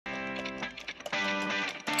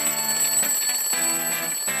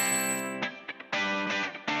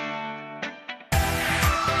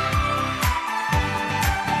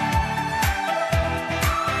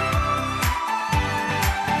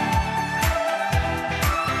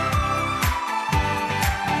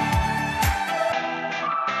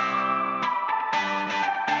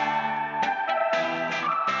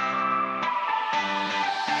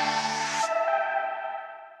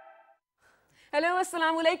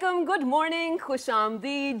assalamu alaikum, good morning,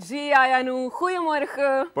 khushamdeed, ji ayanu,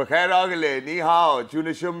 goeiemorgen. Pagheragele, ni hao,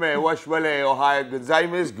 Junashume, Washwale, Ohio,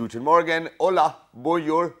 Gonzaimes, Guten Morgen, Hola,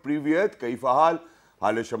 Bonjour, Privyet, Kaifahal,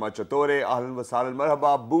 Halishama Chatore, Ahlan Wasal,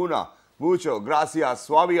 Marhaba, Buna, Mucho, Gracias,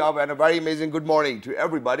 Swabiab, and a very amazing good morning to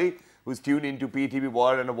everybody who's tuned into PTV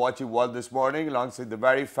World and watching World this morning, alongside the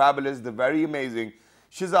very fabulous, the very amazing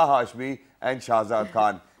Shiza Hashmi and Shahzad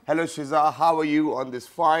Khan. Hello Shiza, how are you on this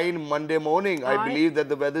fine Monday morning? I believe that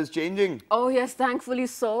the weather is changing. Oh yes, thankfully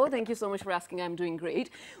so. Thank you so much for asking. I'm doing great.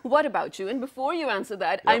 What about you? And before you answer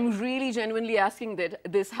that, I'm really genuinely asking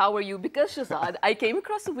this, how are you? Because Shahzad, I came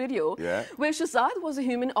across a video where Shahzad was a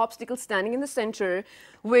human obstacle standing in the center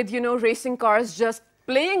with, you know, racing cars just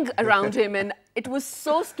playing around him, and it was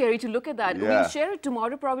so scary to look at that. We'll share it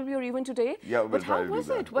tomorrow probably, or even today. Yeah, but how was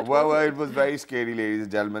it? Well, it was very scary, ladies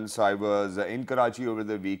and gentlemen. So I was in Karachi over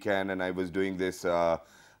the weekend and I was doing this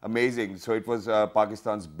amazing. So it was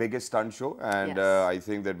Pakistan's biggest stunt show, and I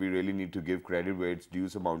think that we really need to give credit where it's due.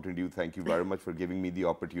 So Mountain Dew, thank you very much for giving me the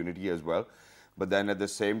opportunity as well. But then at the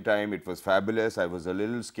same time, it was fabulous. I was a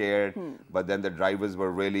little scared, but then the drivers were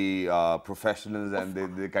really professionals, and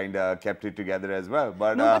they kind of kept it together as well.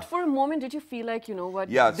 But no, but for a moment, did you feel like, you know what,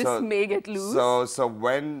 this may get loose? So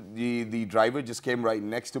when the driver just came right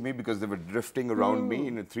next to me, because they were drifting around me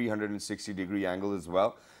in a 360-degree angle as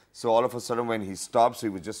well. So all of a sudden, when he stopped, so he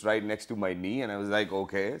was just right next to my knee, and I was like,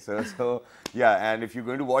 okay. So yeah. And if you're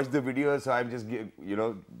going to watch the video, so I'm just, you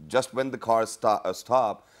know, just when the car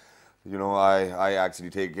stopped, you know, I actually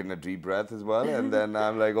taken a deep breath as well, and then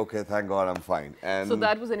I'm like, okay, thank God, I'm fine. And so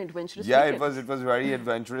that was an adventurous weekend. It was very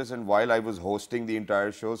adventurous, and while I was hosting the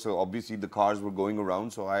entire show, so obviously the cars were going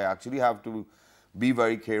around, so I actually have to be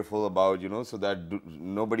very careful about, you know, so that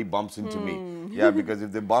nobody bumps into me. Yeah, because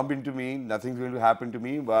if they bump into me, nothing's going to happen to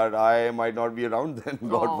me, but I might not be around then,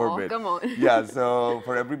 God forbid. Come on. Yeah, so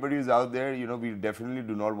for everybody who's out there, you know, we definitely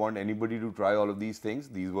do not want anybody to try all of these things.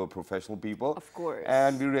 These were professional people. Of course.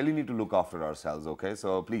 And we really need to look after ourselves, okay?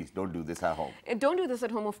 So please, don't do this at home. Don't do this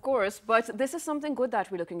at home, of course, but this is something good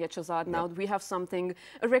that we're looking at, Shahzad. Now we have something,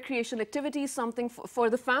 a recreational activity, something for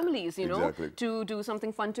the families, you know, to do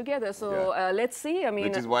something fun together. So let's see, I mean...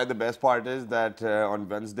 Which is why the best part is that on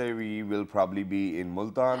Wednesday we will probably be in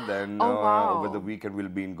Multan, then over the weekend we'll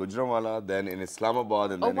be in Gujranwala, then in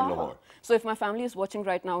Islamabad, and then in Lahore. So if my family is watching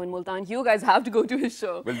right now in Multan, you guys have to go to his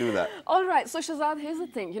show. We'll do that. All right, so Shahzad, here's the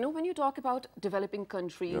thing. You know, when you talk about developing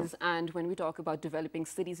countries and when we talk about developing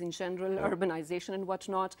cities in general, urbanization and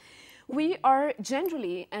whatnot, we are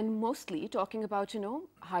generally and mostly talking about, you know,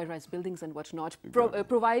 high-rise buildings and whatnot,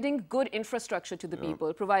 providing good infrastructure to the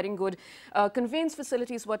people, providing good conveyance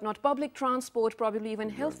facilities, whatnot, public transport, probably even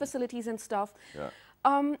health facilities and stuff.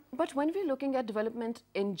 But when we're looking at development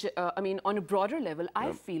I mean, on a broader level,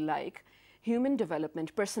 I feel like human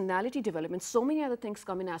development, personality development, so many other things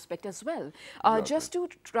come in aspect as well. Just to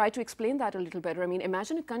try to explain that a little better, I mean,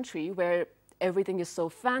 imagine a country where everything is so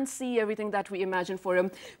fancy, everything that we imagine for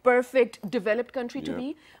a perfect developed country to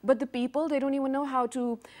be, but the people, they don't even know how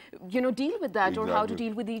to, you know, deal with that or how to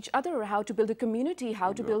deal with each other or how to build a community,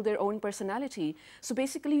 how to build their own personality. So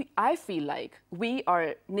basically, I feel like we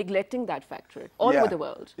are neglecting that factor all over the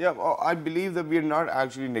world. Yeah, well, I believe that we're not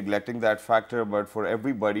actually neglecting that factor, but for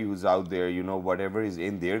everybody who's out there, you know, whatever is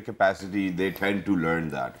in their capacity, they tend to learn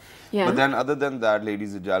that. But then other than that,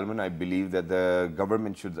 ladies and gentlemen, I believe that the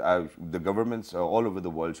government should, governments all over the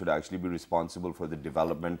world should actually be responsible for the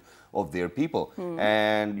development of their people.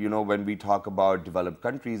 And, you know, when we talk about developed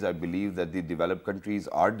countries, I believe that the developed countries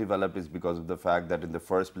are developed is because of the fact that in the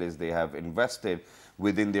first place, they have invested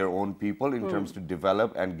within their own people in terms to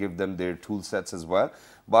develop and give them their tool sets as well.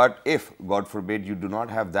 But if, God forbid, you do not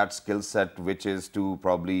have that skill set, which is to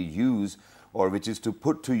probably use or which is to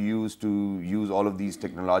put to use all of these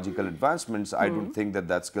technological advancements, I don't think that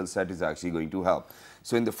that skill set is actually going to help.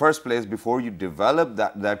 So in the first place, before you develop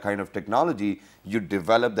that kind of technology, you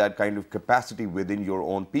develop that kind of capacity within your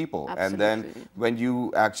own people. And then when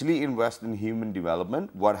you actually invest in human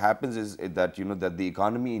development, what happens is that, you know, that the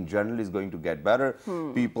economy in general is going to get better,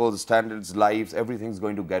 people's standards, lives, everything's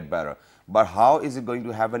going to get better. But how is it going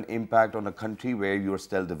to have an impact on a country where you're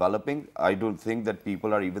still developing? I don't think that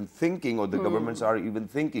people are even thinking, or the governments are even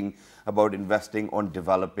thinking about investing on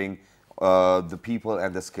developing the people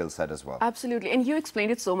and the skill set as well. Absolutely. And you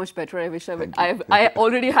explained it so much better. I wish I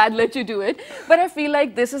already had let you do it. But I feel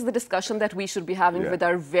like this is the discussion that we should be having with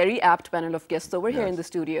our very apt panel of guests over here in the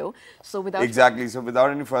studio. So without... Exactly. So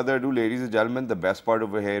without any further ado, ladies and gentlemen, the best part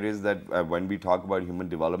over here is that when we talk about human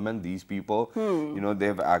development, these people, you know,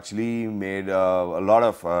 they've actually made a lot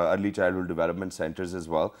of early childhood development centers as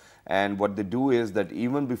well. And what they do is that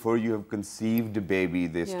even before you have conceived a baby,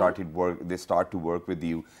 they start to work with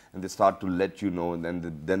you, and they start to let you know, and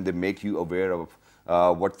then they make you aware of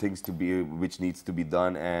which needs to be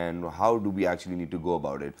done, and how do we actually need to go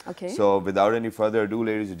about it. Okay. So without any further ado,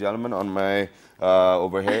 ladies and gentlemen, on my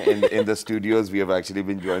over here in the studios, we have actually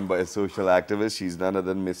been joined by a social activist. She's none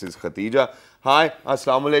other than Mrs. Khatija. Hi,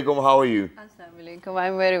 Assalamu alaikum, how are you? Assalamu alaikum,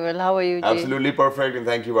 I'm very well. How are you, Jay? Absolutely perfect, and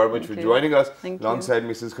thank you very much for joining us. Thank Alongside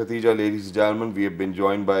Mrs. Khatija, ladies and gentlemen, we have been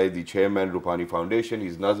joined by the chairman, Rupani Foundation.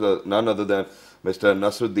 He's none other than Mr.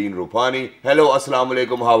 Nasruddin Rupani. Hello, Assalamu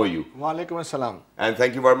alaikum, how are you? Wa alaikum assalam. And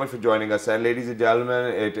thank you very much for joining us. And ladies and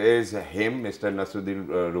gentlemen, it is him, Mr. Nasruddin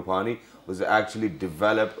Rupani, who's actually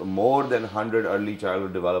developed more than 100 early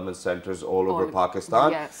childhood development centers all over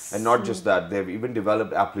Pakistan. Yes. And not just that, they've even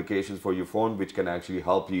developed applications for your phone which can actually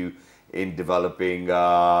help you in developing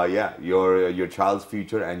your child's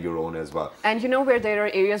future and your own as well. And you know, where there are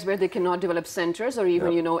areas where they cannot develop centers, or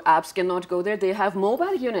even you know, apps cannot go there, they have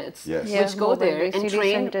mobile units which go there and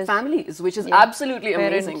train families, which is absolutely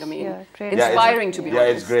amazing. I mean, inspiring to be honest.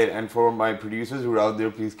 Yeah, it's great. And for my producers who are out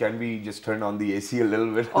there, please can we just turn on the AC a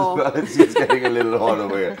little bit as well? It's just getting a little hot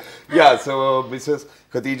over here. Yeah, so Mrs.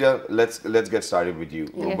 Khatija, let's get started with you.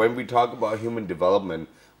 When we talk about human development,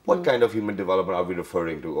 what kind of human development are we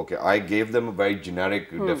referring to? Okay, I gave them a very generic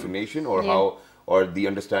definition, or how, or the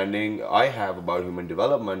understanding I have about human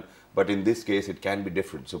development, but in this case it can be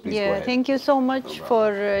different. So please go ahead. Thank you so much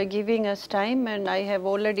for giving us time, and I have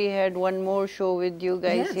already had one more show with you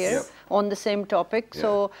guys here on the same topic.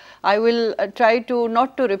 So I will try to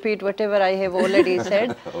not to repeat whatever I have already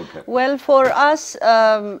said. Well, for us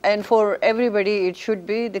and for everybody, it should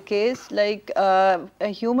be the case, like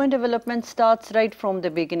human development starts right from the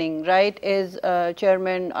beginning, right? As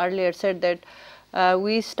Chairman earlier said that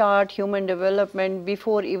we start human development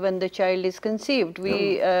before even the child is conceived.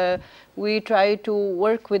 We try to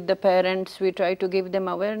work with the parents, we try to give them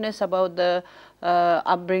awareness about the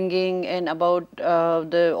upbringing and about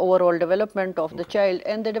the overall development of the child,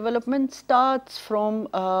 and the development starts from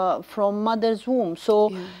mother's womb.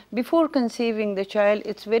 So before conceiving the child,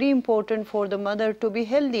 it's very important for the mother to be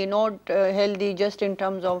healthy, not healthy just in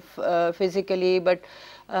terms of physically, but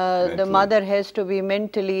the mother has to be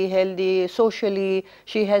mentally healthy, socially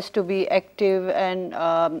she has to be active, and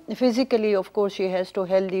physically of course she has to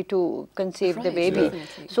healthy to conceive the baby.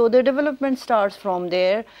 So the development starts from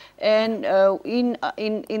there, and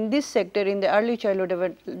in this sector, in the early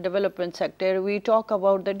childhood development sector, we talk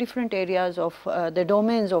about the different areas of the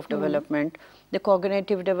domains of development. The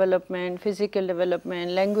cognitive development, physical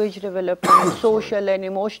development, language development, social and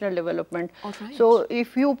emotional development. So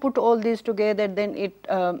if you put all these together, then it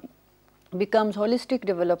becomes holistic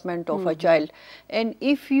development of a child. And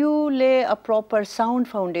if you lay a proper sound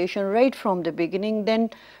foundation right from the beginning,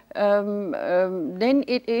 then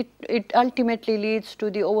it ultimately leads to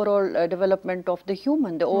the overall development of the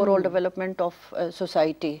human, the overall development of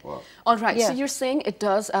society. All right, so you're saying it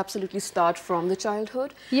does absolutely start from the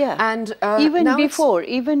childhood? And even before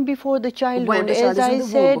the childhood, when the child as is in I the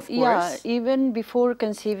said, womb, of course. Even before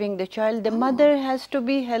conceiving the child, the mother has to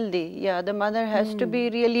be healthy. The mother has to be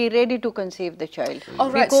really ready to conceive the child.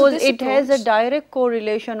 Because it has a direct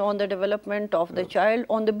correlation on the development of the child,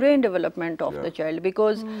 on the brain development of the child.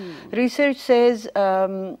 Because research says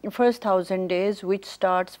first 1,000 days, which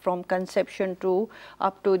starts from conception to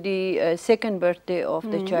up to the second birthday of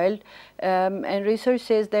the child, and research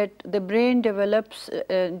says that the brain develops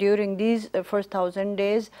during these first 1,000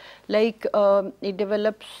 days, like it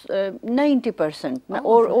develops 90%,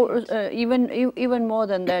 or even more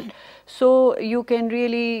than that. So you can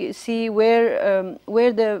really see where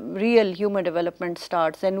the real human development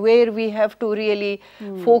starts, and where we have to really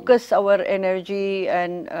focus our energy,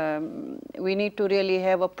 and we need to really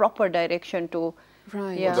have a proper direction to.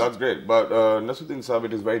 Well, that's great. But Nasruddin Sahib,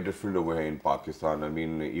 it is very different over here in Pakistan. I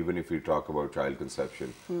mean, even if we talk about child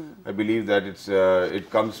conception, I believe that it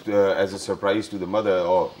comes as a surprise to the mother.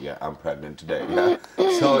 Oh, yeah, I'm pregnant today.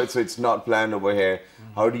 So it's not planned over here.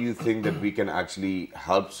 How do you think that we can actually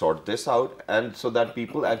help sort this out, and so that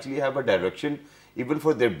people actually have a direction, even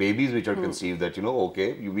for their babies which are conceived, that, you know,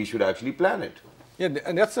 okay, we should actually plan it? Yeah,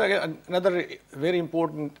 and that's another very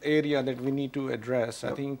important area that we need to address.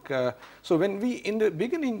 I think, so when we, in the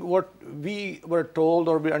beginning, what we were told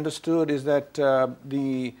or we understood is that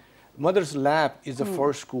the mother's lap is the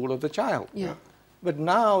first school of the child. But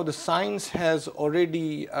now the science has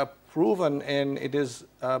already proven, and it is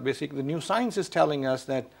basically the new science is telling us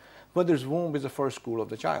that mother's womb is the first school of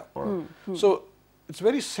the child. So it's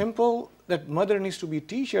very simple that mother needs to be a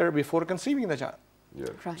teacher before conceiving the child. Yeah.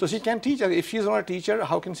 Right. So she can teach. If she's not a teacher,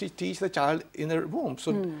 how can she teach the child in her womb?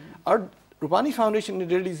 So our Rupani Foundation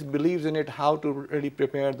really believes in it, how to really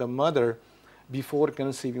prepare the mother before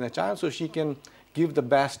conceiving the child, so she can give the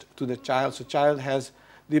best to the child, so child has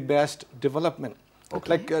the best development. Okay.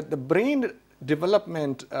 Like the brain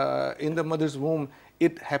development in the mother's womb,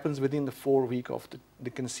 it happens within the 4 weeks of the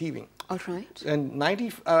conceiving. All right. And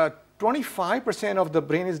 25% of the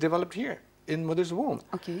brain is developed here in mother's womb.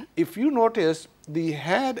 Okay. If you notice, the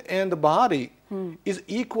head and the body is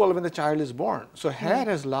equal when the child is born. So head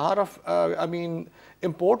has a lot of,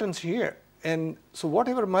 importance here. And so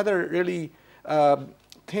whatever mother really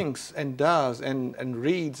thinks and does and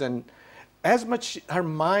reads, and as much her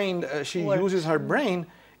mind, she uses her brain,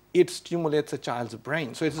 it stimulates a child's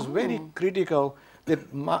brain. So it is very critical that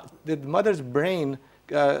that mother's brain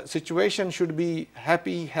situation should be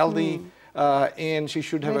happy, healthy, and she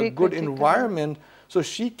should have a good environment so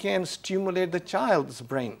she can stimulate the child's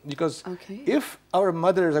brain. Because if our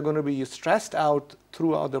mothers are going to be stressed out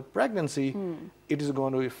throughout the pregnancy, it is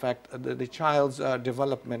going to affect the child's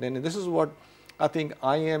development. And this is what I think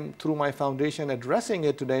I am, through my foundation, addressing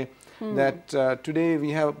it today, that today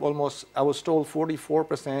we have almost, I was told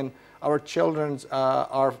 44% our children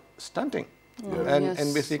are stunting.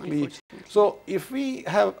 And basically, so if we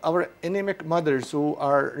have our anemic mothers who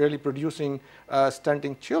are really producing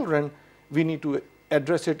stunting children, we need to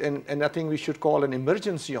address it, and I think we should call an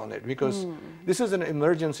emergency on it, because this is an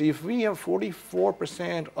emergency. If we have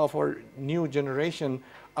 44% of our new generation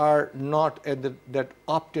are not at that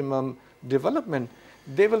optimum development,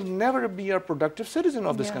 they will never be a productive citizen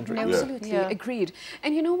of this country. Absolutely, agreed.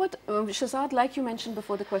 And you know what, Shahzad, like you mentioned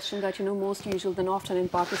before the question that, most usual than often in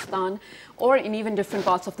Pakistan or in even different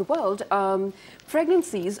parts of the world,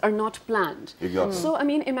 pregnancies are not planned. Exactly. So,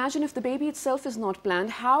 imagine if the baby itself is not planned,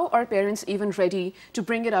 how are parents even ready to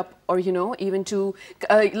bring it up, or, even to,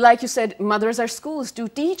 like you said, mothers are schools, to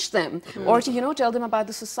teach them or to, tell them about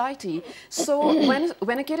the society. So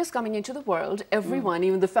when a kid is coming into the world, everyone,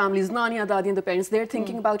 even the families, Nani, Dadi and the parents, they're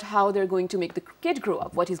thinking about how they're going to make the kid grow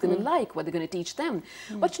up, what he's going to like, what they're going to teach them.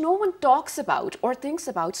 But no one talks about or thinks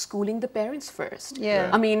about schooling the parents first.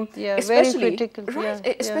 Especially, very critical.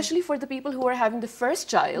 Especially for the people who are having the first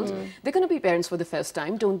child, they're going to be parents for the first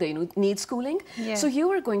time, don't they need schooling? So you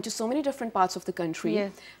are going to so many different parts of the country.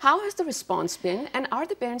 How has the response been, and are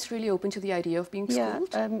the parents really open to the idea of being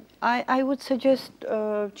schooled? I would suggest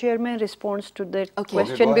Chairman responds to that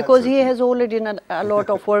question, because he has already done a lot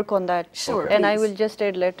of work on that. And I will just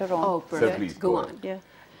add later on. Oh, perfect. Go on.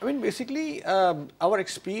 Basically, our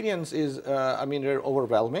experience is, they're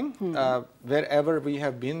overwhelming. Wherever we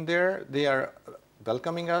have been there, they are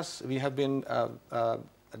welcoming us. We have been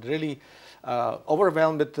really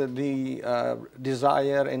overwhelmed with the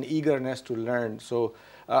desire and eagerness to learn. So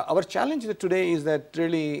our challenge today is that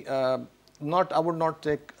really, I would not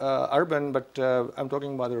take urban, but I'm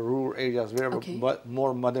talking about the rural areas where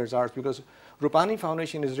more mothers are, because Rupani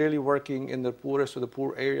Foundation is really working in the poorest of the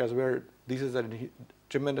poor areas where this is a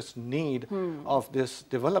tremendous need of this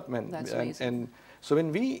development. That's and so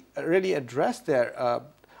when we really address that,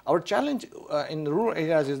 our challenge in the rural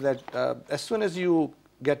areas is that as soon as you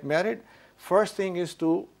get married, first thing is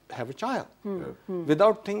to have a child,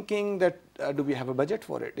 without thinking that do we have a budget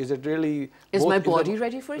for it? Is it really? Is my body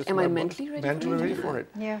ready for it? Am I mentally ready? Mentally ready for it.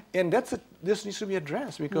 And this needs to be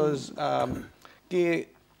addressed, because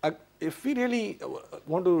if we really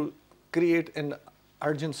want to create an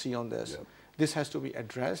urgency on this, this has to be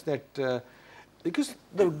addressed. That because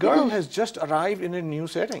the girl has just arrived in a new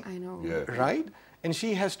setting, I know, right? And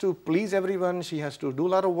she has to please everyone. She has to do a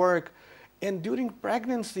lot of work, and during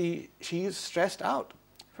pregnancy, she is stressed out.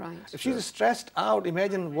 Right. If she's stressed out,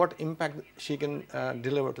 imagine what impact she can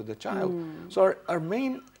deliver to the child. So our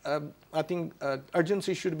main, I think,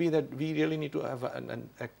 urgency should be that we really need to have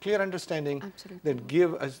a clear understanding that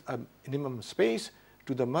give us a minimum space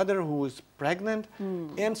to the mother who is pregnant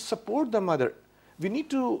and support the mother. We need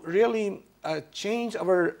to really change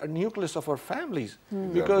our nucleus of our families,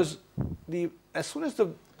 because as soon as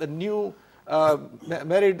the new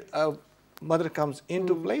married mother comes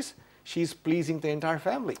into place, she's pleasing the entire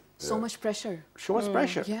family. So much pressure. So much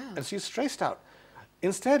pressure. And she's stressed out.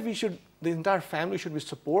 Instead, the entire family should be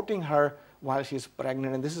supporting her while she's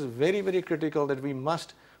pregnant. And this is very, very critical, that we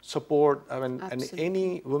must support and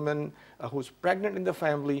any woman who's pregnant in the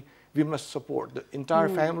family, we must support. The entire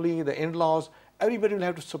family, the in-laws, everybody will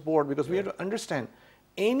have to support, because we have to understand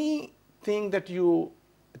anything that you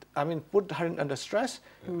put her under stress,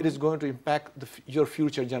 it is going to impact your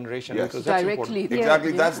future generation. Because that's directly.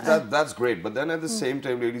 Exactly, that's great. But then at the same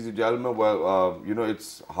time, ladies and gentlemen, well,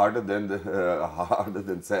 it's harder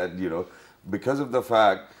than said. because of the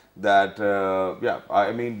fact that, yeah,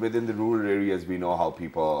 I mean, within the rural areas, we know how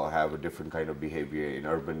people have a different kind of behavior. In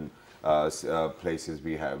urban places,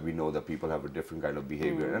 we know that people have a different kind of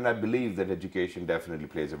behavior. And I believe that education definitely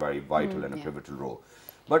plays a very vital and a pivotal role.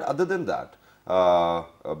 But other than that,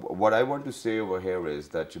 what I want to say over here is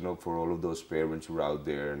that, you know, for all of those parents who are out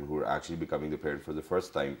there and who are actually becoming the parent for the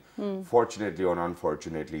first time, fortunately or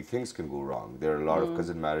unfortunately, things can go wrong. There are a lot of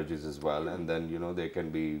cousin marriages as well, and then, you know, there can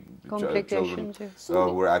be children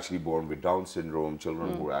who are actually born with Down syndrome,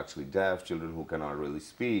 children who are actually deaf, children who cannot really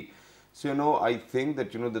speak. So, you know, I think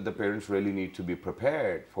that, you know, that the parents really need to be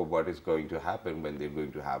prepared for what is going to happen when they're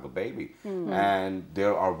going to have a baby. And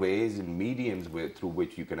there are ways and mediums through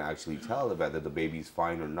which you can actually tell whether the baby is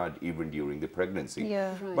fine or not, even during the pregnancy.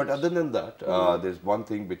 Yeah. But other than that, there's one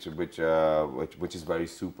thing which is very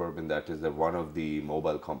superb, and that is that one of the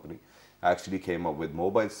mobile company actually came up with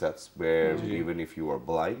mobile sets where even if you are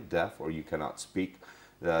blind, deaf, or you cannot speak,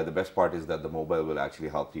 the best part is that the mobile will actually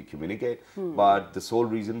help you communicate. But the sole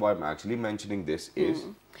reason why I'm actually mentioning this is...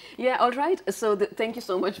 Yeah, all right. So thank you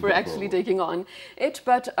so much for actually taking on it.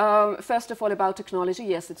 But first of all, about technology,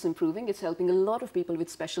 yes, it's improving. It's helping a lot of people with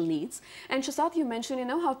special needs. And Shahzad, you mentioned, you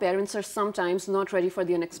know, how parents are sometimes not ready for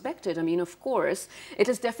the unexpected. I mean, of course, it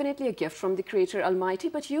is definitely a gift from the Creator Almighty,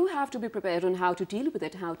 but you have to be prepared on how to deal with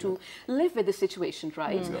it, how to live with the situation,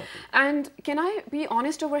 right? Exactly. And can I be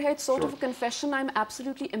honest over here? It's sort of a confession. I'm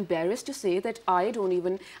absolutely embarrassed to say that I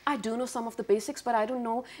do know some of the basics, but I don't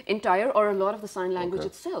know entire or a lot of the sign language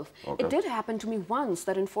itself. It did happen to me once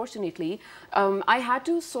that unfortunately I had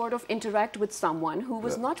to sort of interact with someone who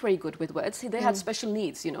was not very good with words. They had special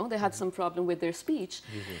needs, you know, they had some problem with their speech.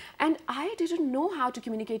 And I didn't know how to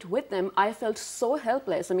communicate with them. I felt so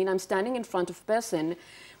helpless. I mean, I'm standing in front of a person.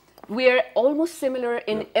 We're almost similar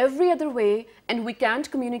in every other way, and we can't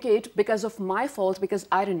communicate because of my fault, because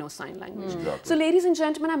I don't know sign language. So ladies and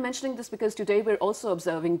gentlemen, I'm mentioning this because today we're also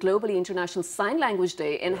observing Globally International Sign Language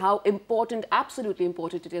Day, and how important, absolutely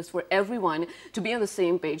important it is for everyone to be on the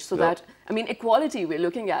same page, so that, I mean, equality we're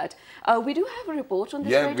looking at. We do have a report on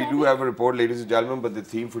this, yeah, right, we do have a report, ladies and gentlemen, but the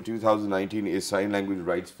theme for 2019 is Sign Language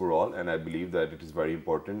Rights for All, and I believe that it is very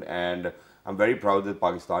important. And I'm very proud that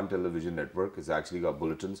Pakistan Television Network has actually got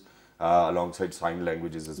bulletins alongside sign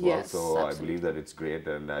languages as well. Yes, so absolutely. I believe that it's great,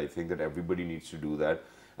 and I think that everybody needs to do that.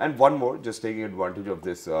 And one more, just taking advantage of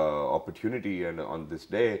this opportunity and on this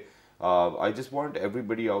day, I just want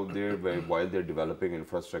everybody out there, while they're developing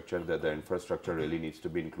infrastructure, that the infrastructure really needs to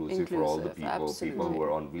be inclusive for all the people, people who are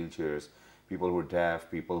on wheelchairs, people who are deaf,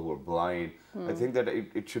 people who are blind. I think that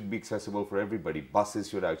it should be accessible for everybody. Buses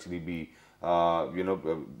should actually be, you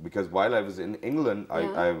know, because while I was in England,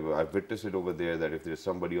 I've witnessed it over there, that if there's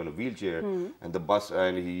somebody on a wheelchair and the bus,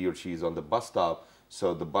 and he or she is on the bus stop,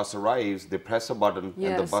 so the bus arrives, they press a button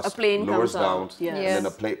and the bus lowers down, and then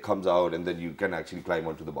a plane comes out, and then you can actually climb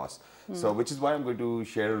onto the bus. So which is why I'm going to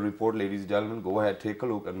share a report, ladies and gentlemen. Go ahead, take a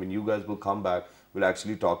look, and when you guys will come back, we'll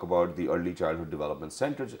actually talk about the early childhood development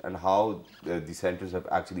centers and how the centers have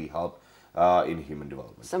actually helped in human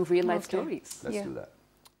development. Some real life stories. Let's do that.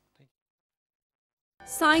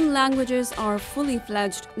 Sign languages are fully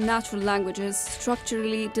fledged natural languages,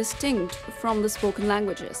 structurally distinct from the spoken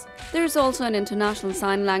languages. There is also an international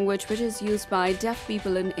sign language which is used by deaf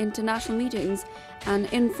people in international meetings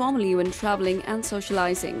and informally when traveling and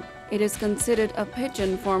socializing. It is considered a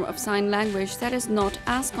pidgin form of sign language that is not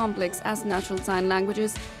as complex as natural sign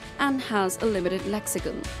languages and has a limited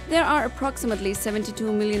lexicon. There are approximately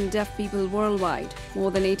 72 million deaf people worldwide.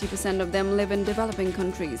 More than 80% of them live in developing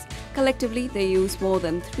countries. Collectively, they use more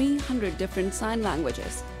than 300 different sign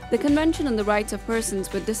languages. The Convention on the Rights of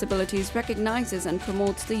Persons with Disabilities recognizes and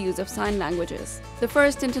promotes the use of sign languages. The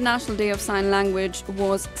first International Day of Sign Language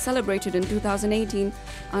was celebrated in 2018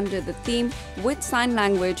 under the theme, "With Sign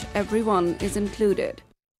Language, Everyone is Included."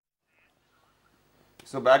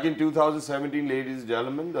 So back in 2017, ladies and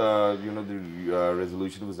gentlemen, you know, the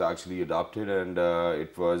resolution was actually adopted, and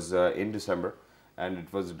it was in December, and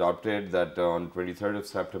it was adopted that on 23rd of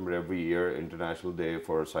September every year, International Day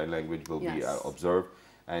for Sign Language will be observed.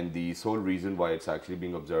 And the sole reason why it's actually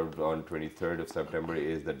being observed on 23rd of September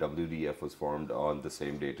is that WDF was formed on the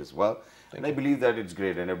same date as well. And I believe that it's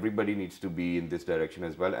great, and everybody needs to be in this direction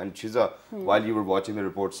as well. And Shiza, while you were watching the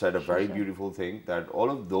report, said a very beautiful thing, that all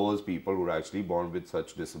of those people who are actually born with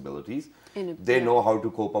such disabilities, they know how to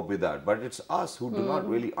cope up with that. But it's us who do not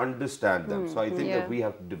really understand them. So I think that we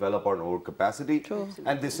have to develop our own capacity.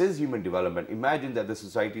 And this is human development. Imagine that the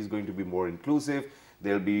society is going to be more inclusive.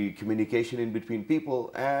 there'll be communication in between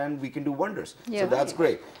people, and we can do wonders. Yeah. So that's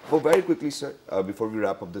great. But very quickly, sir, before we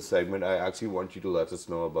wrap up this segment, I actually want you to let us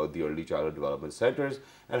know about the Early Childhood Development Centers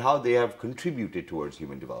and how they have contributed towards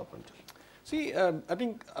human development. See, I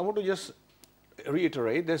think I want to just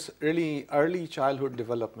reiterate this: really early childhood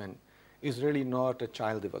development is really not a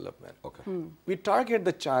child development. Okay. We target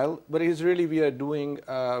the child, but it's really we are doing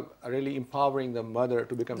really empowering the mother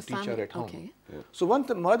to become teacher at home. Okay. Yeah. So once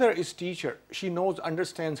the mother is teacher, she knows,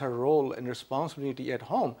 understands her role and responsibility at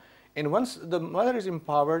home. And once the mother is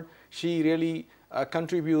empowered, she really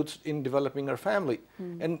contributes in developing her family.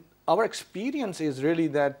 And our experience is really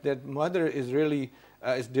that mother is really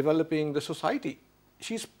is developing the society.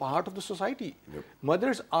 She's part of the society. Yep.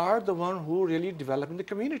 Mothers are the one who really develop in the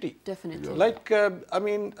community. Definitely. Like, I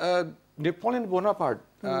mean, Napoleon Bonaparte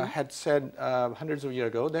had said hundreds of years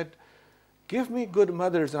ago that, give me good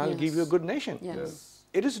mothers and I'll give you a good nation. Yes.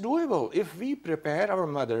 It is doable if we prepare our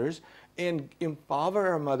mothers and empower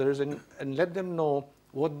our mothers and let them know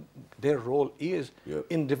what their role is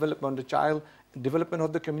in development of the child, development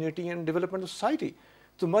of the community, and development of society.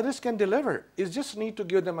 So mothers can deliver. It just need to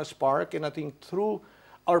give them a spark, and I think through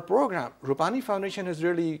our program, Rupani Foundation has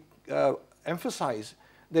really emphasized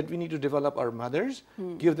that we need to develop our mothers,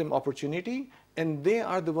 give them opportunity, and they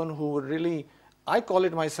are the one who would really, I call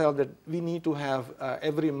it myself that we need to have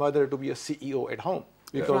every mother to be a CEO at home,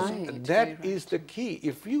 because that is the key.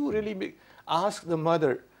 If you really ask the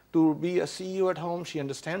mother to be a CEO at home, she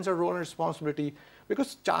understands her role and responsibility,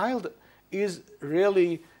 because child is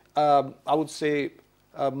really, I would say,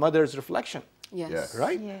 mother's reflection. Yes.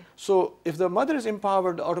 Right? Yeah. So if the mother is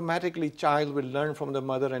empowered, automatically child will learn from the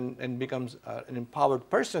mother and becomes an empowered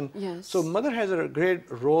person. Yes. So mother has a great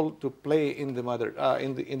role to play in the mother,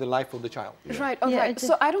 in the life of the child. Right, all right.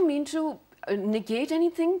 So I don't mean to negate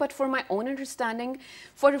anything, but for my own understanding,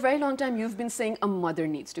 for a very long time you've been saying a mother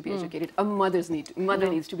needs to be educated, a mother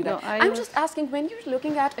needs to be that. I'm just asking, when you're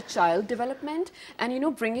looking at a child development and, you know,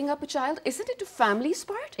 bringing up a child, isn't it a family's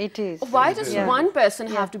part? It is. Why does one person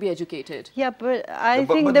have to be educated? Yeah, but I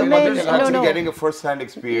But think the the mother main is actually getting a first-hand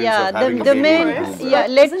experience of having the a baby main in the womb, right? yeah.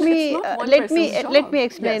 It's Let me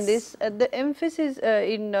explain Yes. this. The emphasis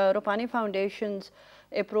in Rupani Foundation's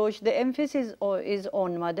approach, the emphasis is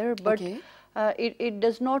on mother, but it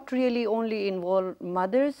does not really only involve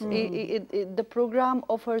mothers. The program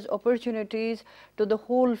offers opportunities to the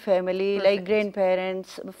whole family, like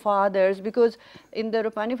grandparents, fathers, because in the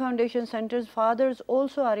Rupani Foundation centers, fathers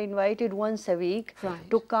also are invited once a week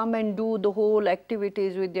to come and do the whole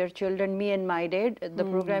activities with their children. Me and My Dad, the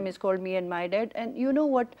program is called Me and My Dad, and you know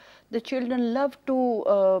what, the children love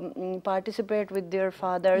to participate with their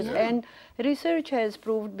fathers, and research has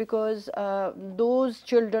proved, because those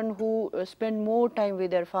children who spend more time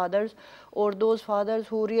with their fathers, or those fathers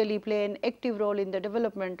who really play an active role in the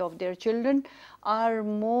development of their children, are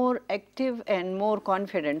more active and more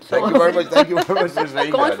confident. So thank you very much. Thank you very much for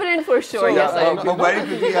saying Confident for sure. So, yes, I agree. but very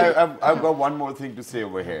quickly, I've got one more thing to say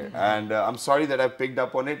over here, and I'm sorry that I picked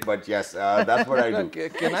up on it, but yes, that's what I do.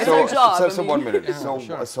 Can I? So 1 minute.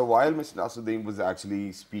 So while Mr. Nasruddin was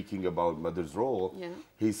actually speaking about mother's role,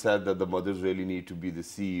 he said that the mothers really need to be the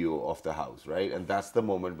CEO of the house, right? And that's the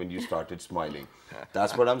moment when you started smiling.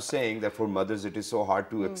 That's what I'm saying, that for mothers it is so hard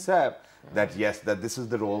to accept that yes, that this is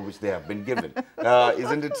the role which they have been given.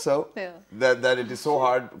 Isn't it so? That it is so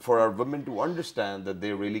hard for our women to understand that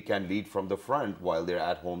they really can lead from the front while they're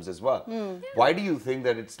at homes as well. Why do you think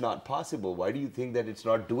that it's not possible? Why do you think that it's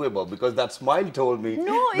not doable? Because that smile told me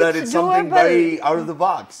that it's something very out of the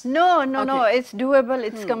box. No, it's doable.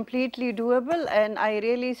 It's completely doable, and I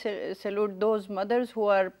really salute those mothers who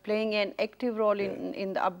are playing an active role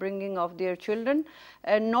in the upbringing of their children.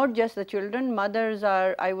 And not just the children, mothers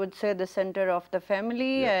are, I would say, the center of the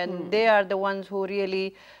family, and they are the ones who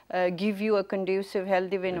really give you a conducive,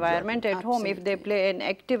 healthy environment at home if they play an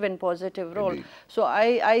active and positive role. So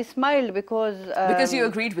I smiled because you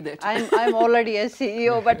agreed with it. I'm already a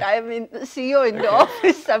CEO, but I'm in CEO in the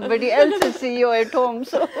office. Somebody else is CEO at home.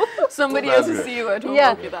 So somebody else is CEO at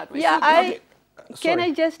home. Can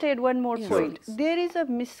I just add one more point? There is a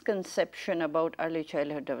misconception about early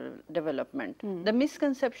childhood development. The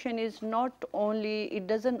misconception is not only, it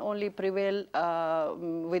doesn't only prevail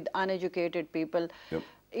with uneducated people.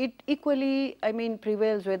 It equally, I mean,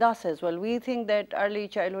 prevails with us as well. We think that early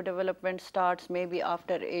childhood development starts maybe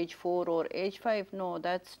after age 4 or age 5. No,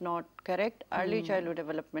 that's not correct? Early childhood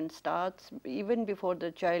development starts even before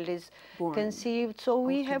the child is conceived. So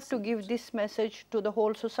we have to give this message to the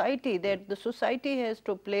whole society, that the society has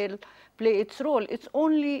to play its role.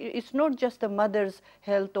 It's not just the mother's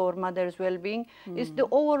health or mother's well-being, it's the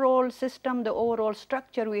overall system, the overall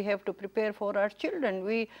structure we have to prepare for our children.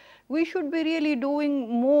 We should be really doing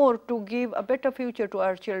more to give a better future to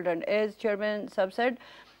our children. As Chairman Sab said,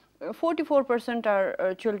 44%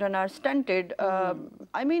 our children are stunted.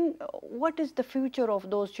 I mean, what is the future of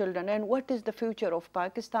those children, and what is the future of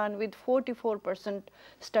Pakistan with 44%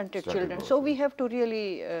 stunted children? So we have to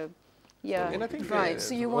really, yeah. And I think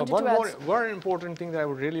So you wanted one to more add very important thing that I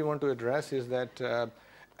would really want to address is that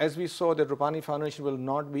as we saw that Rupani Foundation will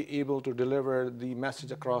not be able to deliver the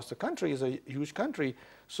message across the country, it's a huge country.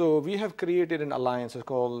 So we have created an alliance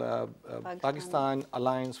called Pakistan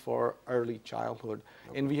Alliance for Early Childhood.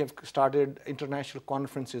 And we have started international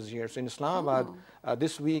conferences here. So in Islamabad,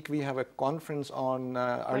 this week we have a conference on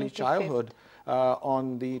early childhood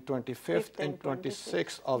on the 25th and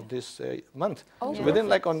 26th of this month. So within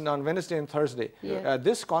like on Wednesday and Thursday.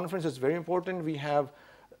 This conference is very important. We have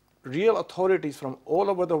real authorities from all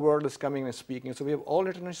over the world is coming and speaking. So we have all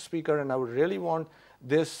international speakers, and I would really want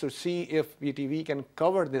this to see if BTV can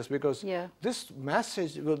cover this, because this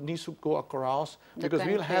message needs to go across, because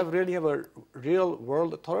we'll really have a real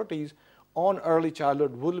world authorities on early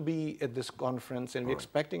childhood will be at this conference, and we're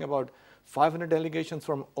expecting about 500 delegations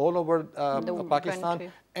from all over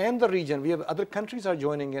Pakistan and the region. We have other countries are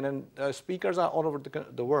joining in, and speakers are all over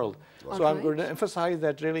the world. So I'm going to emphasize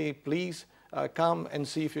that really, please come and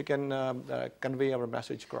see if you can convey our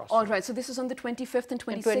message across. All right, so this is on the 25th and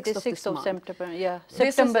 26th of this month.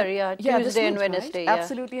 September, Tuesday and Wednesday. Right?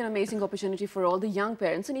 Absolutely an amazing opportunity for all the young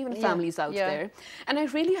parents and even families out there. And I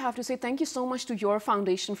really have to say thank you so much to your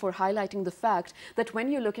foundation for highlighting the fact that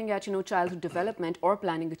when you're looking at, childhood development or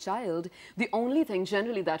planning a child, the only thing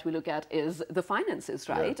generally that we look at is the finances,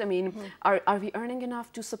 right? I mean, are we earning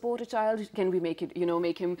enough to support a child? Can we make it,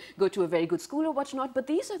 make him go to a very good school or whatnot? But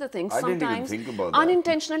these are the things sometimes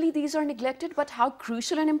unintentionally these are neglected, but how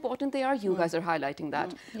crucial and important they are, you guys are highlighting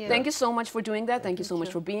that. Thank you so much for doing that. Thank you so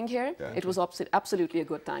much for being here. It was absolutely a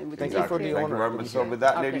good time. Thank you for the honor. Very much. So with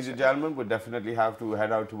that, ladies and gentlemen, we definitely have to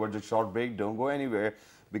head out towards a short break. Don't go anywhere,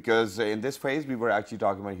 because in this phase we were actually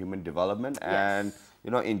talking about human development and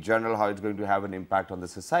in general how it's going to have an impact on the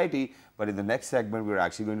society. But in the next segment, we're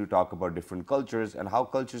actually going to talk about different cultures and how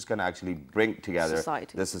cultures can actually bring together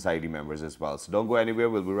the society members as well. So don't go anywhere.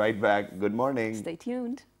 We'll be right back. Good morning. Stay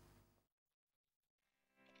tuned.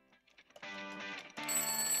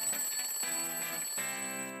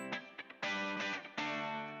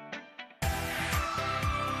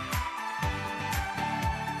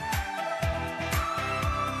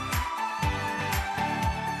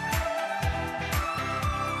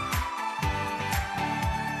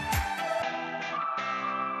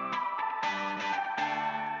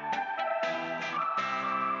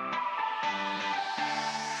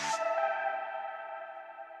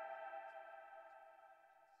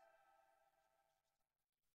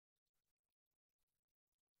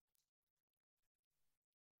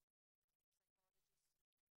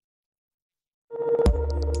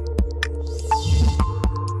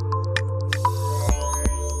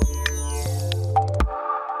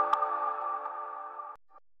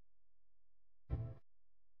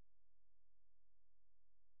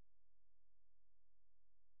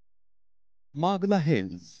 Magla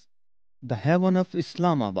Hills, the heaven of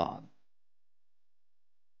Islamabad.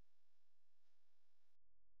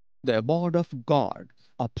 The abode of God,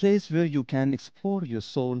 a place where you can explore your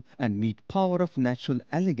soul and meet power of natural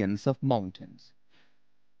elegance of mountains.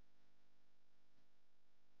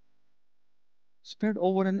 Spread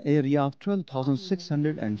over an area of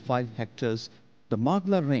 12,605 hectares, the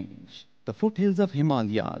Magla Range, the foothills of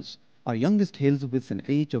Himalayas, are youngest hills with an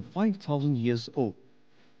age of 5,000 years old.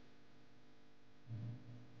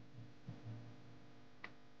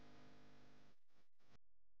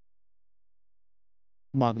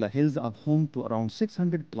 Magla Hills are home to around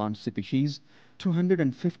 600 plant species,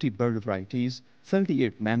 250 bird varieties,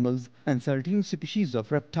 38 mammals, and 13 species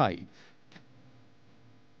of reptiles.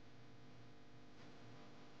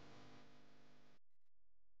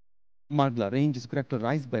 Magla Range is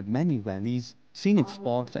characterized by many valleys, scenic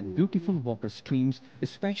spots, and beautiful water streams,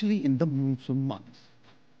 especially in the monsoon months.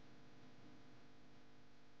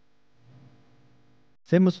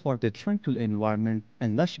 Famous for their tranquil environment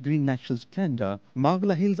and lush green natural splendor,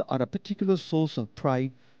 Magla Hills are a particular source of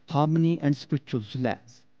pride, harmony, and spiritual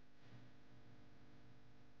solace.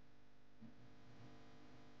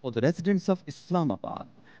 For the residents of Islamabad,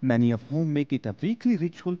 many of whom make it a weekly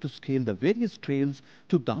ritual to scale the various trails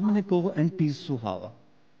to Damaneko and Peace Suhala.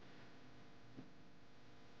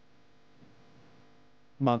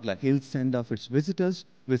 Magla Hills send off its visitors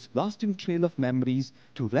with lasting trail of memories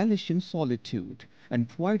to relish in solitude and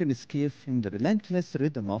provide an escape from the relentless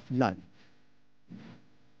rhythm of life.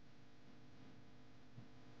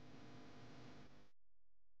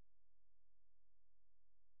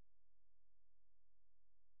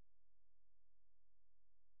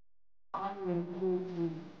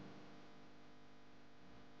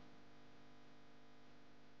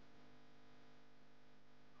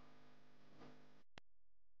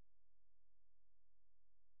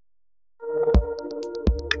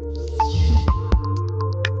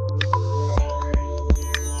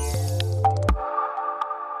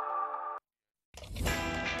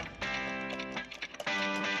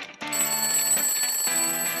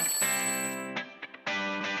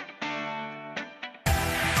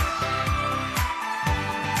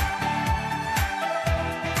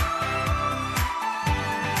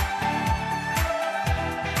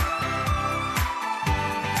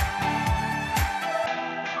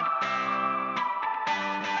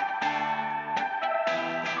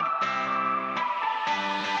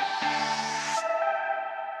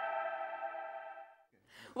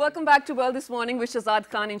 Welcome back to World This Morning with Shahzad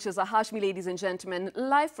Khan and Shahzad Hashmi, ladies and gentlemen,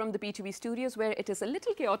 live from the PTV studios where it is a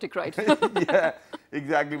little chaotic right now. Yeah,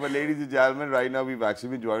 exactly. But ladies and gentlemen, right now we've actually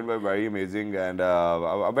been joined by a very amazing and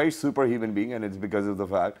a very super human being, and it's because of the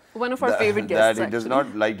fact one of our favorite guests that he does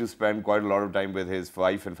not like to spend quite a lot of time with his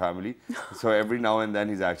wife and family. So every now and then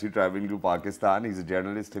he's actually traveling to Pakistan. He's a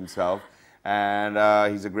journalist himself, and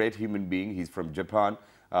he's a great human being. He's from Japan.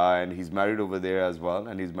 And he's married over there as well,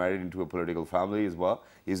 and he's married into a political family as well.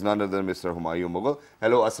 He's none other than Mr. Humayun Mughal.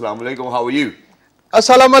 Hello, assalamu alaikum, how are you?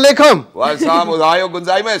 Assalamu alaikum.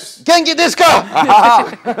 Genki desu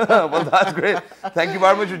ka? Well, that's great. Thank you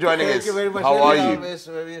very much for joining us. Thank you very much. How are you? Always,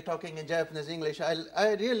 we are talking in Japanese, English.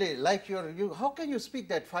 I really like how can you speak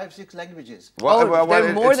that 5-6 languages? Well,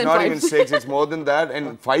 more it's than not five. even 6, it's more than that.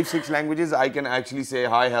 And 5-6 languages, I can actually say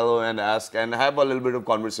hi, hello, and ask, and have a little bit of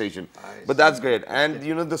conversation. But that's great. And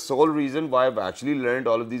you know, the sole reason why I've actually learned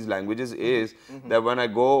all of these languages is that when I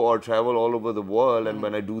go or travel all over the world and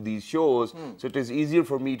when I do these shows, so it is easier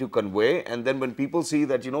for me to convey. And then when people see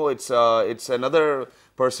that, you know, it's another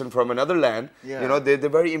person from another land, you know, they're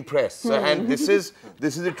very impressed. So, and this is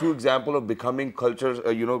a true example of becoming cultures,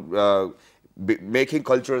 making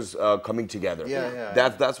cultures coming together.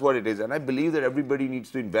 That's what it is, and I believe that everybody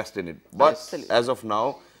needs to invest in it. But as of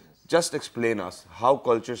now, just explain us how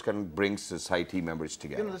cultures can bring society members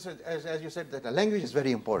together. You know, as you said, that the language is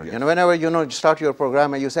very important. Yes. You know, whenever you start your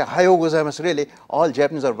program and you say "Hayo gozaimasu," really, all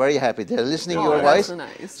Japanese are very happy. They're listening to your voice. So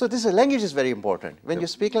nice. So this language is very important. When you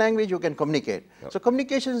speak language, you can communicate. So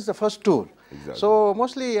communication is the first tool. Exactly. So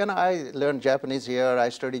mostly, you know, I learned Japanese here. I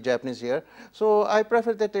studied Japanese here. So I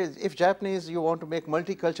prefer that if Japanese, you want to make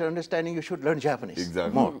multicultural understanding, you should learn Japanese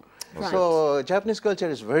more. Right. So Japanese culture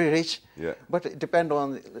is very rich, but it depends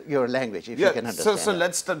on your language, if you can understand. So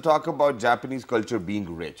let's talk about Japanese culture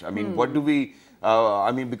being rich. I mean, what do we,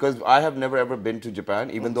 I mean, because I have never ever been to Japan,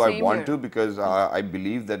 even though I want to, because I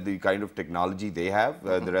believe that the kind of technology they have,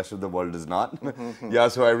 the rest of the world does not.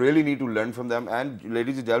 So I really need to learn from them. And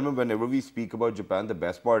ladies and gentlemen, whenever we speak about Japan, the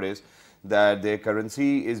best part is that their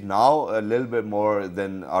currency is now a little bit more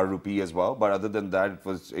than our rupee as well. But other than that,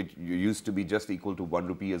 it used to be just equal to 1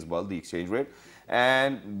 rupee as well, the exchange rate.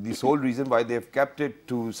 And the sole reason why they've kept it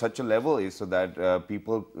to such a level is so that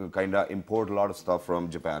people kind of import a lot of stuff from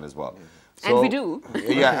Japan as well. So, and we do.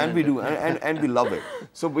 Yeah, and we do, and we love it.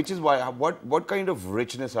 So, which is why, what kind of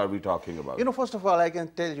richness are we talking about? You know, first of all, I can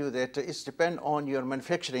tell you that it depends on your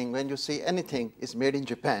manufacturing. When you see anything is made in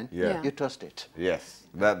Japan, you trust it. Yes,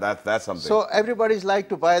 that's something. So everybody's like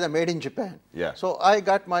to buy the made in Japan. Yeah. So I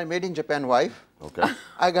got my made in Japan wife. Okay.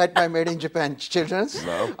 I got my made in Japan children.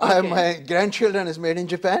 Wow. My grandchildren is made in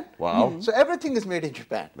Japan. Wow. So everything is made in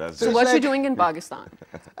Japan. So what are you doing in Pakistan?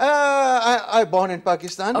 I born in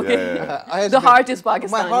Pakistan. Okay. The heart is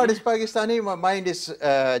Pakistani. My heart is Pakistani. My mind is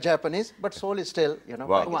Japanese, but soul is still, Pakistan.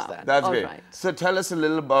 Wow. That's great. Right. So tell us a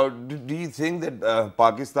little about, do you think that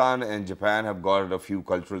Pakistan and Japan have got a few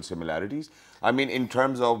cultural similarities? I mean, in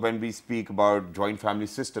terms of when we speak about joint family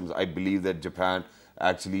systems, I believe that Japan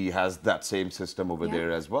actually has that same system over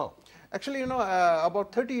there as well. Actually, you know,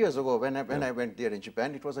 about 30 years ago, when I went there in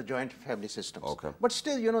Japan, it was a joint family system. Okay. But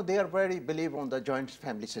still, you know, they are very believe on the joint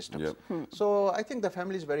family systems. Yep. So I think the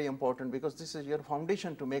family is very important because this is your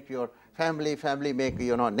foundation to make your family, family make,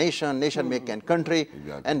 you know, nation, nation make a country,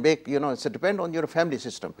 and make, you know, it's a depend on your family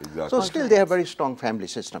system. So still they have very strong family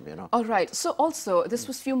system, you know. All right. So also, this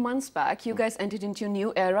was few months back. You guys entered into a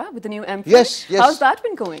new era with the new emperor. Yes, yes. How's that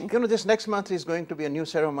been going? You know, this next month is going to be a new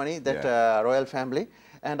ceremony that royal family.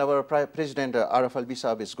 And our President Arif Alvi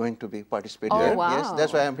Saab is going to be participating there. Wow. Yes,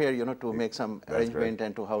 that's why I'm here, you know, to make some arrangement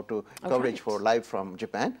and to how to coverage for live from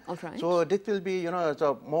Japan. So this will be, you know,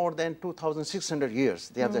 so more than 2,600 years.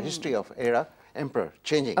 They have the history of era emperor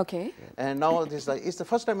changing. Okay. And now this it's the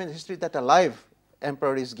first time in history that a live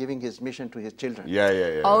emperor is giving his mission to his children.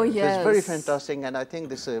 Oh, yes. So it's very fantastic, and I think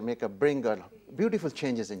this bring beautiful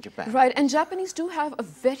changes in Japan. Right, and Japanese do have a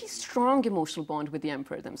very strong emotional bond with the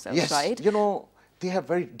emperor themselves, yes, right? You know, they have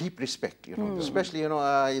very deep respect, you know, especially, you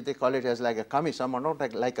know, they call it as like a kami-sama,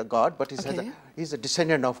 not like a god, but he's a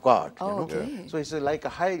descendant of God, you know. So he's like a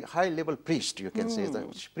high level priest, you can say, the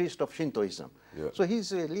priest of Shintoism. So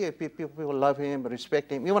he's people love him,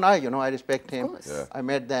 respect him. Even I, you know, I respect him. I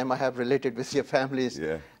met them, I have related with their families.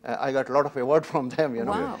 I got a lot of award from them, you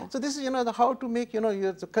know. Wow. So this is, you know, how to make, you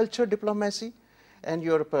know, the culture diplomacy and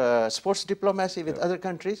your sports diplomacy with other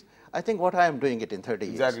countries. I think what I am doing it in 30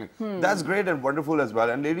 years. Exactly. That's great and wonderful as well.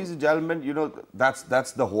 And ladies and gentlemen, you know,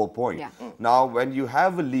 that's the whole point. Now, when you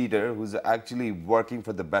have a leader who's actually working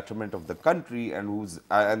for the betterment of the country and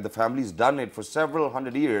and the family's done it for several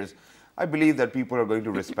hundred years, I believe that people are going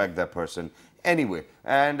to respect that person anyway.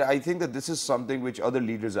 And I think that this is something which other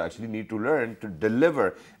leaders actually need to learn to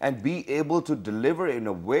deliver and be able to deliver in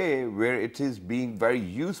a way where it is being very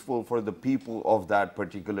useful for the people of that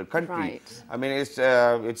particular country. Right. I mean,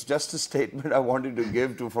 it's just a statement I wanted to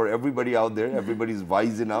give for everybody out there. Everybody's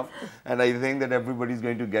wise enough, and I think that everybody's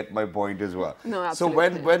going to get my point as well. No,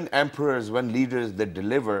 absolutely. So when emperors, when leaders, they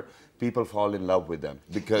deliver, people fall in love with them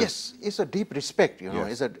because yes, it's a deep respect, you know.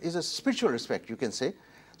 It's a spiritual respect, you can say.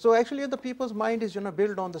 So actually, the people's mind is, you know,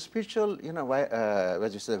 built on the spiritual, you know,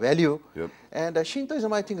 value. And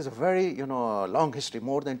Shintoism, I think, is a very, you know, long history,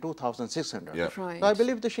 more than 2,600. Right. So I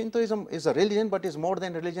believe the Shintoism is a religion, but is more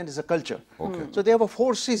than religion, is a culture. So they have a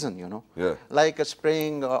 4 seasons, you know, like a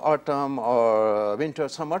spring, autumn, or winter,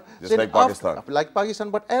 summer. Just like Pakistan. Like Pakistan,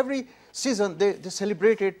 but every season they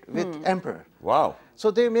celebrate it with emperor. Wow. So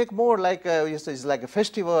they make more like it's like a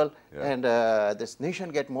festival, and this nation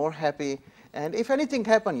get more happy. And if anything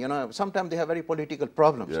happen, you know, sometimes they have very political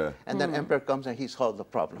problems, and then emperor comes and he solves the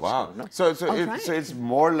problems. Wow. You know? So it's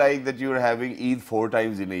more like that you're having Eid 4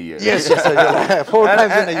 times in a year. Yes, yes, 4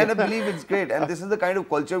 times in a year. And I believe it's great. And this is the kind of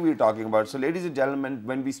culture we're talking about. So ladies and gentlemen,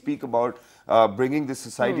 when we speak about bringing this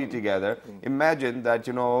society together, imagine that,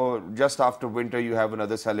 you know, just after winter you have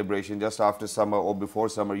another celebration, just after summer or before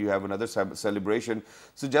summer you have another celebration.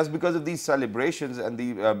 So just because of these celebrations and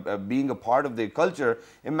the being a part of their culture,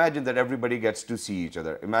 imagine that everybody gets to see each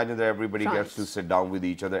other. Imagine that everybody gets to sit down with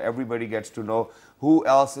each other. Everybody gets to know who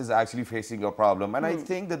else is actually facing a problem. And I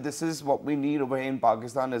think that this is what we need over here in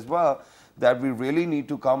Pakistan as well, that we really need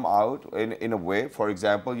to come out in a way. For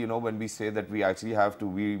example, you know, when we say that we actually have to,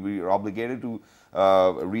 we are obligated to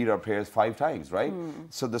read our prayers 5 times, right?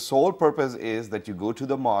 So the sole purpose is that you go to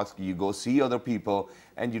the mosque, you go see other people,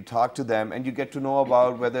 and you talk to them, and you get to know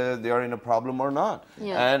about whether they are in a problem or not.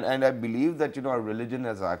 And I believe that, you know, our religion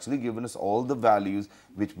has actually given us all the values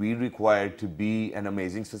which we require to be an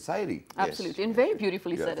amazing society. Absolutely, and very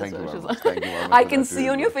beautifully said as well, Shazad. Thank you very much I can see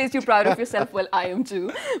on your face you're proud of yourself. Well, I am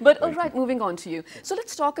too. But all right, moving on to you. So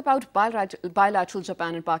let's talk about bilateral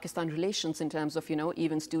Japan and Pakistan relations in terms of, you know,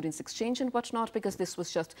 even students exchange and whatnot, because this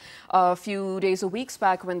was just a few days or weeks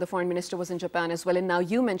back when the foreign minister was in Japan as well, and now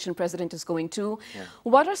you mentioned president is going too.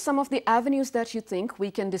 What are some of the avenues that you think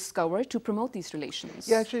we can discover to promote these relations?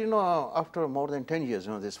 Yeah, actually, you know, after more than 10 years,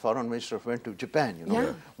 you know, this foreign minister went to Japan, you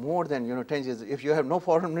know, more than, you know, 10 years. If you have no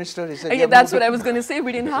foreign minister, he said, yeah, that's what I was going to say.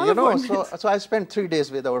 We didn't have you a know, foreign minister. So I spent 3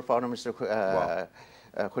 days with our foreign minister,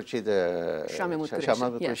 Khurshid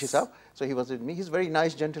Qureshi Saab. So he was with me. He's a very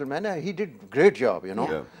nice gentleman. He did great job, you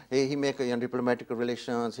know. He make diplomatic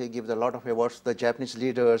relations. He gives a lot of awards to the Japanese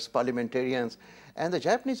leaders, parliamentarians. And the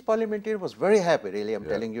Japanese parliamentarian was very happy, really, I'm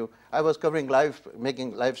telling you. I was covering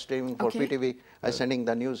making live streaming for PTV. I was sending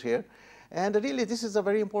the news here. And really, this is a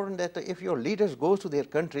very important that if your leaders go to their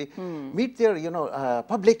country, meet their, you know,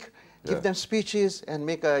 public, give them speeches and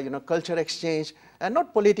make a, you know, culture exchange, and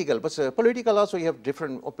not political, but political also you have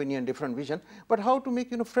different opinion, different vision, but how to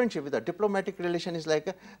make, you know, friendship with a diplomatic relation is like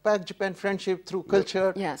a Pak-Japan friendship through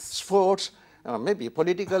culture, sports, maybe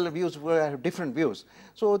political views were have different views.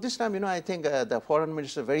 So this time, I think the foreign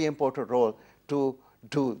minister very important role to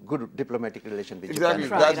do good diplomatic relations with Japan.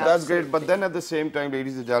 Exactly, that's great. But then at the same time,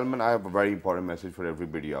 ladies and gentlemen, I have a very important message for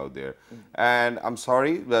everybody out there. And I'm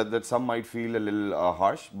sorry that some might feel a little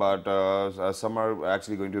harsh, but some are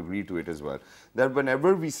actually going to agree to it as well. That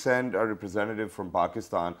whenever we send a representative from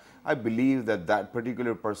Pakistan, I believe that that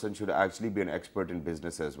particular person should actually be an expert in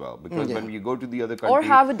business as well. Because when you go to the other country, or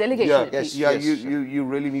have a delegation. You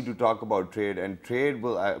really need to talk about trade, and trade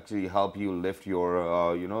will actually help you lift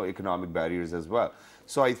your economic barriers as well.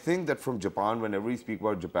 So I think that from Japan, whenever we speak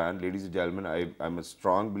about Japan, ladies and gentlemen, I'm a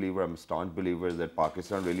strong believer, I'm a staunch believer that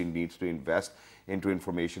Pakistan really needs to invest into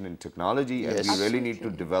information and technology, and we really need to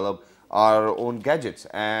develop our own gadgets,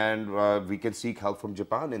 and we can seek help from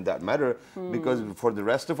Japan in that matter, because for the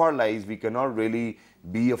rest of our lives, we cannot really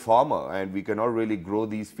be a farmer and we cannot really grow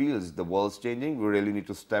these fields. The world's changing, we really need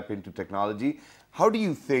to step into technology. How do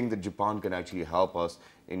you think that Japan can actually help us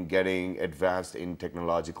in getting advanced in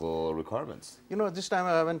technological requirements? This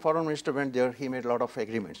time when foreign minister went there, he made a lot of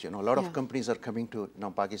agreements. A lot of companies are coming to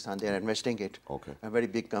Pakistan. They are investing it. Okay. Very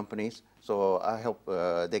big companies. So I hope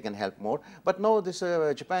they can help more. But now this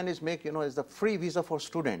Japan is is the free visa for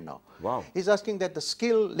student now. Wow. He's asking that the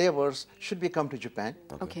skilled laborers should be come to Japan.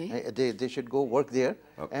 Okay. They should go work there.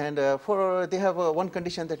 Okay. And they have one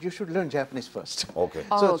condition that you should learn Japanese first. Okay.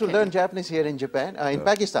 So to learn Japanese here in Japan, in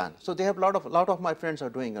Pakistan. So they have a lot of my friends are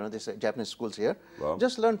doing this Japanese schools here. Wow.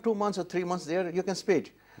 Just learn 2 months or 3 months there. You can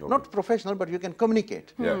speak. Okay. Not professional, but you can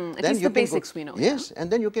communicate. At least the basics we know. Yes, and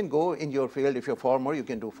then you can go in your field. If you're farmer, you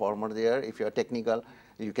can do farmer there. If you're technical,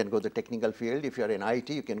 you can go the technical field. If you're in IT,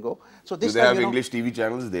 you can go. So this do they have English TV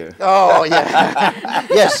channels there? Oh yeah,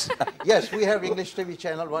 yes, we have English TV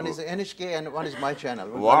channel. One is NHK and one is my channel.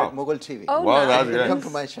 Wow, Mughal TV. Oh, wow, nice. that's great. Come to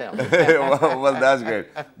my channel. well, that's great.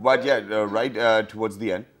 But yeah, right towards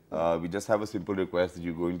the end. We just have a simple request that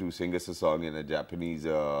you're going to sing us a song in a Japanese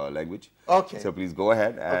language. Okay. So please go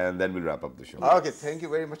ahead, and then we'll wrap up the show. Okay, thank you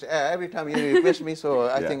very much. Every time you request me, so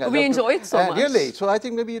I think we enjoy it so much. Really, so I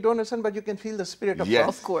think maybe you don't understand, but you can feel the spirit of song.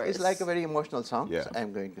 Of course. It's like a very emotional song. Yeah. So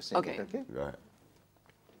I'm going to sing it. Okay. Go ahead.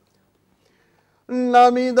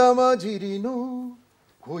 Namida majiri no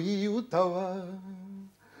koi uta wa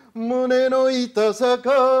mune no itasa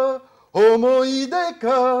ka omoide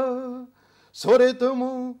ka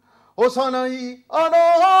soretomo osanai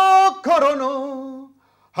ano koro no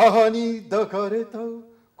haha ni dakareta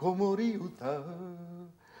komori uta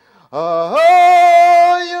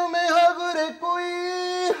yume hagure koi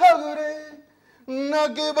hagure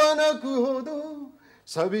nakeba naku hodo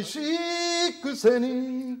sabishii kuse ni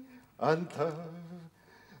anta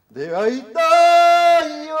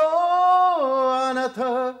deaitai yo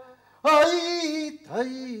anata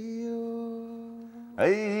aitai yo.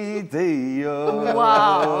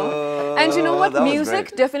 Wow. And you know what?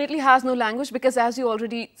 Music definitely has no language, because as you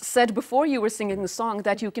already said before you were singing the song,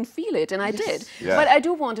 that you can feel it, and I did. Yeah. But I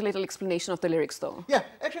do want a little explanation of the lyrics though. Yeah,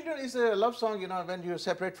 actually it's a love song, when you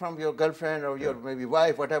separate from your girlfriend or your maybe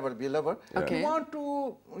wife, whatever, be lover. Okay. You want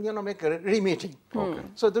to, make a re-meeting. Okay.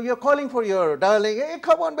 So you're calling for your darling, hey,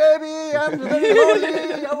 come on baby, I'm very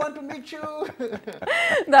lonely, I want to meet you.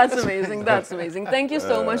 That's amazing, that's amazing. Thank you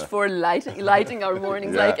so much for lighting our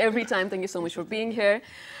mornings, like every time. Thank you so much for being here.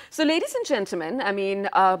 So ladies and gentlemen, I mean,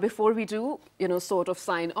 before we do, sort of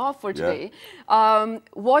sign off for today,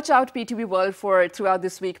 watch out PTV World for throughout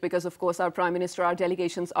this week, because of course our Prime Minister, our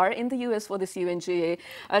delegations are in the US for this UNGA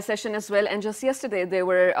session as well. And just yesterday there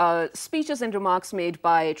were speeches and remarks made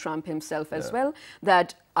by Trump himself as well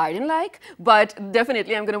that I didn't like, but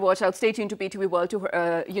definitely I'm going to watch out. Stay tuned to PTV World to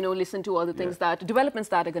listen to all the things developments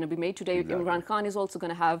that are going to be made today. Exactly. Imran Khan is also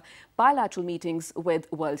going to have bilateral meetings with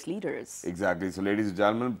world leaders. Exactly. So ladies and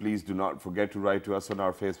gentlemen, please do not forget to write to us on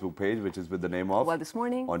our Facebook page, which is with the name of World This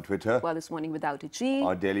Morning. On Twitter. World This Morning without a G.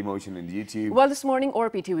 On Daily Motion and YouTube. World This Morning or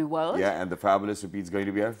PTV World. Yeah, and the fabulous repeat's going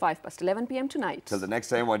to be at 5 past 11 p.m. tonight. Till the next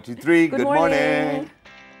time, 1, 2, 3. Good morning.